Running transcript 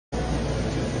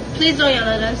Please don't yell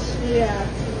at us. Yeah.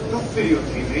 Don't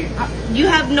videotape me. You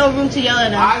have no room to yell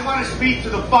at us. I want to speak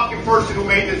to the fucking person who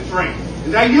made this drink.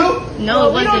 Is that you? No,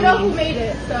 well, we don't know who made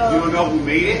it, so... You don't know who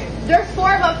made it? There's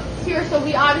 4 of us here, so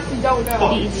we honestly don't know.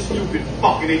 Fucking stupid,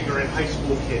 fucking ignorant high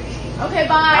school kids. Okay,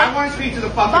 bye. I want to speak to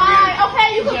the fucking Bye. manager.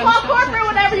 Okay, you can call corporate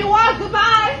whenever you want.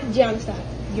 Goodbye. John, stop.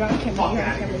 You're on camera. Fuck You're on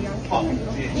out of camera. here, You're on you camera.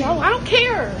 fucking bitch. No, I don't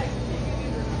care.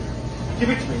 Give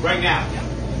it to me right now.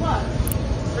 What?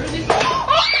 I'm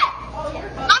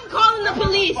calling the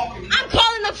police. I'm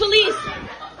calling the police.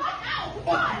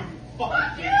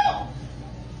 Fuck you.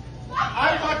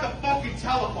 I want the fucking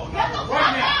telephone number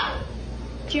right now.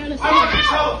 Gianna, I want the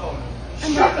telephone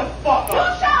number. Shut the fuck You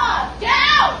up. shut up. Get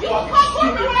out. You can call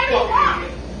corporate whenever you want.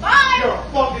 Bye. You're a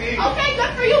fucking idiot. Okay,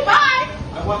 good for you. Bye.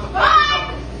 I want the fucking Bye.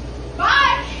 number.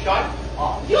 Bye. Shut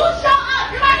up. You shut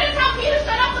up. You're not going to tell me to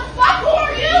shut up. The fuck? Who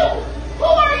are you? Who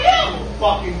are you?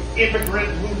 Fucking immigrant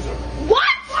loser. What?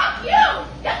 Fuck you.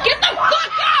 get the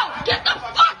fuck out. Get the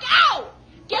fuck out.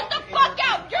 Get the fuck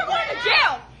out. You're going to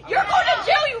jail. You're going to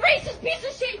jail, you racist piece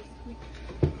of shit.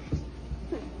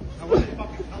 I want the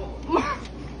fucking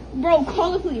telephone. Bro,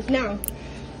 call the police now.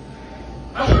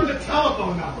 I want the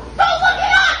telephone number. So look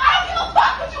it up. I don't give a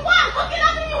fuck what you want. Look it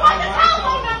up if you want the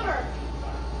telephone number.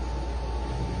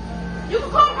 You can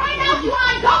call right now if you want.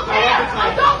 I don't care.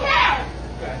 I don't care.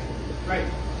 Okay. Right.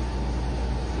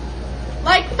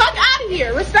 Like, fuck out of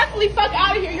here. Respectfully, fuck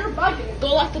out of here. You're bugging.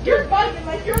 Go off the You're door. bugging.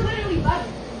 Like, you're literally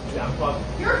bugging. Yeah, I'm fucking.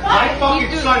 You're My bugging.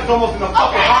 fucking son's almost in the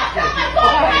fucking Okay, that's hospital. not my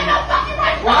fault. You have no fucking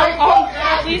right to Right? tell me.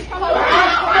 Please come You're over.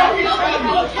 not fucking telling me.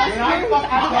 You're not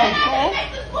fucking telling me.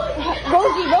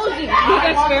 Rosie,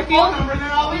 I want the phone number, then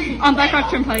I'll leave. on Black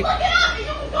Rock Turnpike. Look it up and you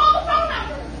can call the phone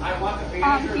number. I want the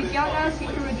manager of He's this yelled at us, he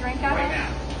fucking threw a drink place at right us, now.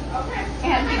 Okay.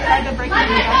 and he tried to break Like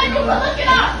the I said, you can look it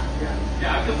up.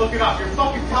 Yeah, I can look it up. Your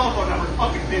fucking telephone number is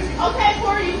fucking busy. Okay,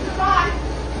 for you. Goodbye.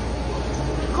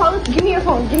 Call it. Give me your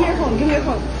phone. Give me your phone. Give me your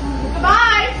phone.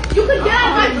 Goodbye. You can get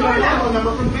out of my door now. Telephone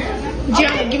number from there.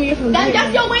 Gianna, give me your phone.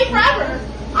 That's your way forever.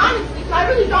 Honestly, 'cause I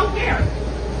really don't care.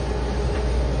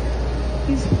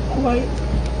 He's white.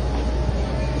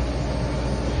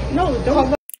 No,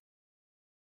 don't.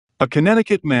 A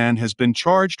Connecticut man has been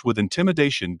charged with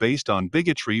intimidation based on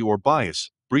bigotry or bias,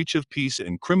 breach of peace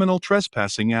and criminal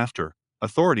trespassing after,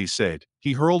 authorities said,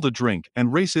 he hurled a drink and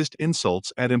racist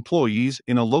insults at employees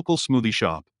in a local smoothie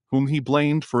shop, whom he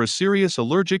blamed for a serious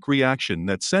allergic reaction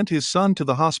that sent his son to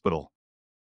the hospital.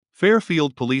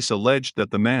 Fairfield police alleged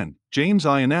that the man, James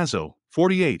Iannazzo,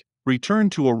 48,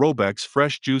 returned to a Robeks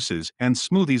fresh juices and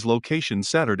smoothies location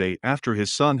Saturday after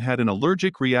his son had an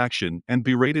allergic reaction and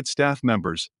berated staff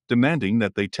members, demanding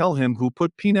that they tell him who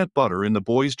put peanut butter in the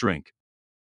boy's drink.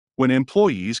 When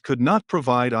employees could not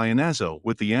provide Iannazzo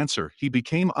with the answer, he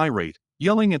became irate,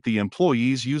 yelling at the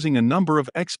employees using a number of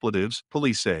expletives,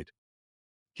 police said.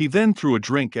 He then threw a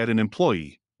drink at an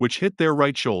employee, which hit their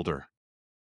right shoulder.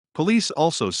 Police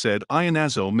also said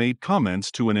Iannazzo made comments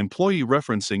to an employee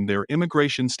referencing their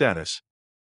immigration status.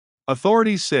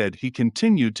 Authorities said he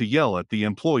continued to yell at the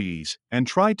employees and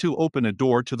tried to open a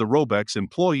door to the Robeks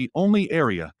employee-only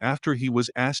area after he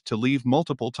was asked to leave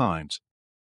multiple times.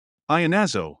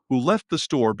 Iannazzo, who left the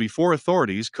store before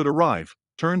authorities could arrive,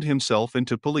 turned himself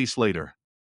into police later.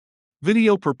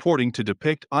 Video purporting to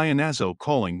depict Iannazzo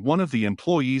calling one of the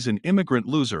employees an immigrant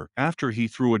loser after he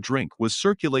threw a drink was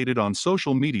circulated on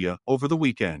social media over the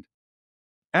weekend.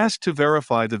 Asked to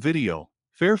verify the video,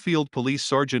 Fairfield Police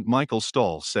Sergeant Michael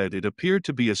Stahl said it appeared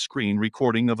to be a screen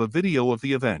recording of a video of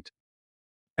the event.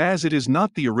 As it is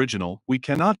not the original, we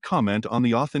cannot comment on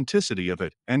the authenticity of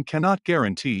it and cannot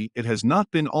guarantee it has not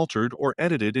been altered or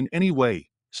edited in any way,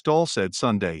 Stahl said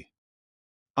Sunday.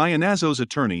 Iannazzo's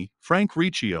attorney, Frank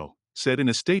Riccio, said in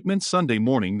a statement Sunday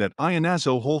morning that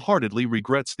Iannazzo wholeheartedly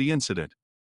regrets the incident.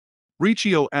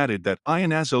 Riccio added that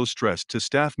Iannazzo stressed to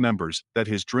staff members that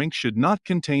his drink should not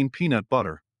contain peanut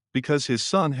butter, because his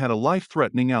son had a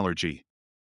life-threatening allergy.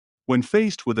 When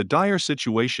faced with a dire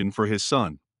situation for his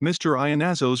son, Mr.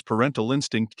 Iannazzo's parental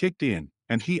instinct kicked in,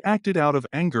 and he acted out of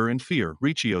anger and fear,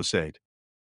 Riccio said.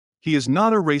 He is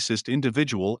not a racist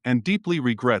individual and deeply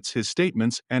regrets his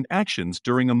statements and actions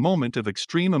during a moment of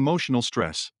extreme emotional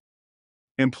stress.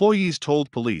 Employees told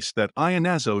police that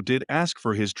Iannazzo did ask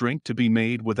for his drink to be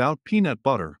made without peanut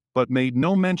butter, but made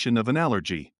no mention of an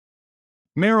allergy.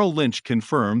 Merrill Lynch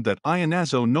confirmed that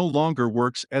Iannazzo no longer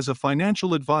works as a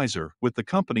financial advisor with the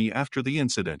company after the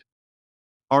incident.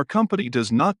 Our company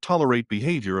does not tolerate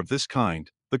behavior of this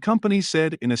kind, the company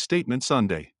said in a statement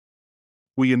Sunday.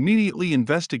 We immediately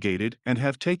investigated and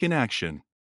have taken action.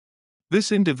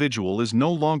 This individual is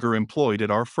no longer employed at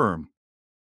our firm.